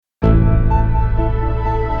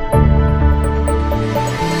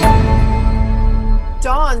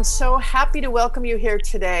Dawn, so happy to welcome you here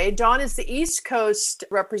today. Dawn is the East Coast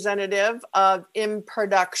representative of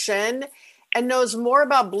InProduction and knows more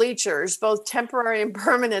about bleachers, both temporary and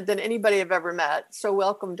permanent, than anybody I've ever met. So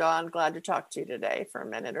welcome, Dawn. Glad to talk to you today for a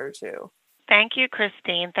minute or two. Thank you,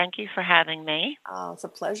 Christine. Thank you for having me. Oh, it's a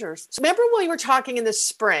pleasure. So remember when we were talking in the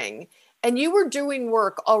spring and you were doing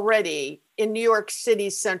work already in New York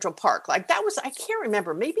City's Central Park? Like that was, I can't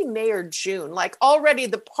remember, maybe May or June. Like already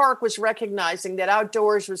the park was recognizing that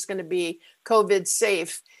outdoors was going to be COVID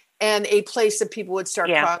safe and a place that people would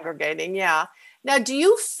start congregating. Yeah. Now, do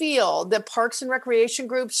you feel that parks and recreation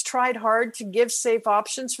groups tried hard to give safe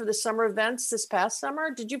options for the summer events this past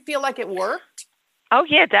summer? Did you feel like it worked? Oh,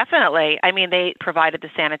 yeah, definitely. I mean, they provided the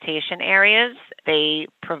sanitation areas. They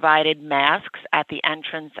provided masks at the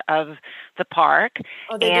entrance of the park.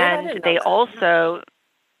 Oh, they did? I didn't know they that. also,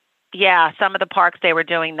 some of the parks, they were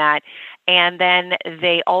doing that. And then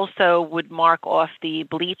they also would mark off the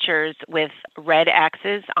bleachers with red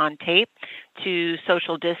X's on tape to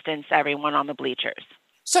social distance everyone on the bleachers.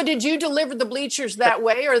 So did you deliver the bleachers that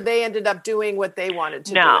way, or they ended up doing what they wanted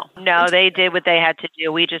to do? No, they did what they had to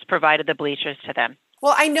do. We just provided the bleachers to them.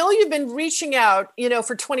 Well, I know you've been reaching out,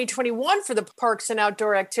 for 2021 for the parks and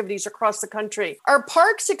outdoor activities across the country. Are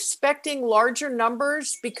parks expecting larger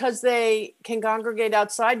numbers because they can congregate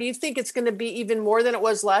outside? Do you think it's going to be even more than it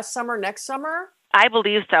was last summer, next summer? I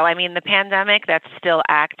believe so. I mean, the pandemic, that's still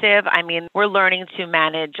active. I mean, we're learning to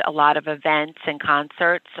manage a lot of events and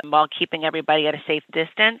concerts while keeping everybody at a safe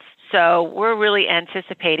distance. So we're really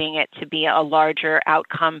anticipating it to be a larger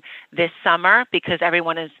outcome this summer because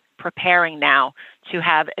everyone is preparing now to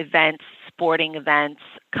have events, sporting events,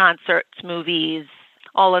 concerts, movies,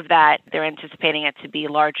 all of that. They're anticipating it to be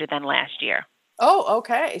larger than last year. Oh,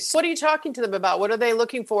 okay. So what are you talking to them about? What are they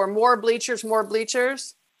looking for? More bleachers, more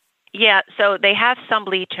bleachers? Yeah, so they have some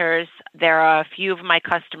bleachers. There are a few of my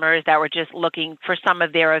customers that were just looking for some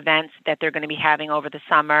of their events that they're going to be having over the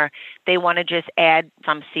summer. They want to just add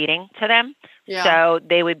some seating to them. Yeah. So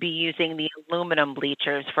they would be using the aluminum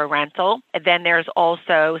bleachers for rental. And then there's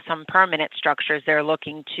also some permanent structures they're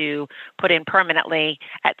looking to put in permanently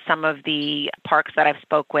at some of the parks that I've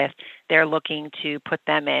spoke with. They're looking to put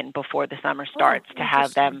them in before the summer starts to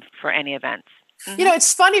have them for any events. Mm-hmm.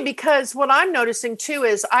 It's funny because what I'm noticing too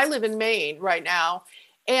is I live in Maine right now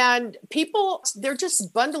and people, they're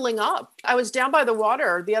just bundling up. I was down by the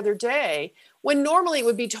water the other day when normally it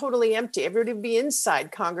would be totally empty. Everybody would be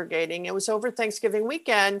inside congregating. It was over Thanksgiving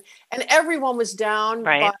weekend and everyone was down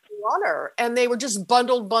by the water and they were just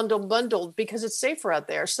bundled because it's safer out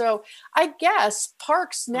there. So I guess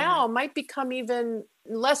parks now might become even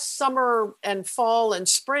less summer and fall and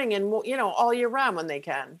spring and, all year round when they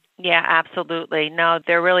can. Yeah, absolutely. No,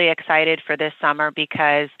 they're really excited for this summer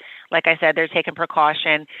because, like I said, they're taking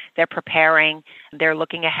precaution. They're preparing. They're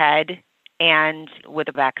looking ahead. And with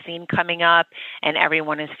the vaccine coming up and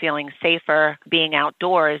everyone is feeling safer being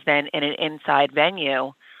outdoors than in an inside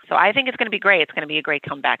venue. So I think it's going to be great. It's going to be a great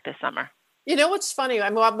comeback this summer. You know what's funny?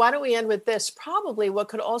 Why don't we end with this? Probably what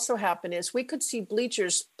could also happen is we could see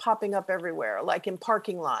bleachers popping up everywhere, like in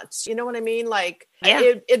parking lots. You know what I mean? Like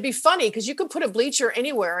it'd be funny because you could put a bleacher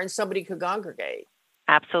anywhere and somebody could congregate.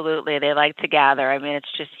 Absolutely. They like to gather. I mean,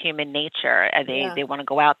 it's just human nature. They want to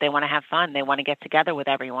go out. They want to have fun. They want to get together with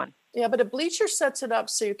everyone. Yeah, but a bleacher sets it up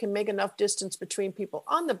so you can make enough distance between people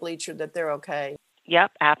on the bleacher that they're okay.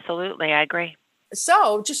 Yep, absolutely. I agree.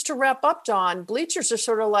 So just to wrap up, Dawn, bleachers are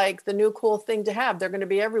sort of like the new cool thing to have. They're going to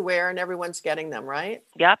be everywhere and everyone's getting them, right?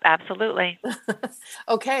 Yep, absolutely.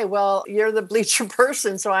 Okay, well, you're the bleacher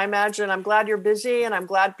person. So I imagine I'm glad you're busy and I'm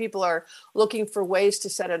glad people are looking for ways to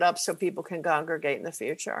set it up so people can congregate in the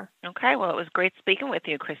future. Okay, well, it was great speaking with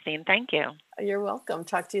you, Christine. Thank you. You're welcome.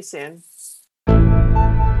 Talk to you soon.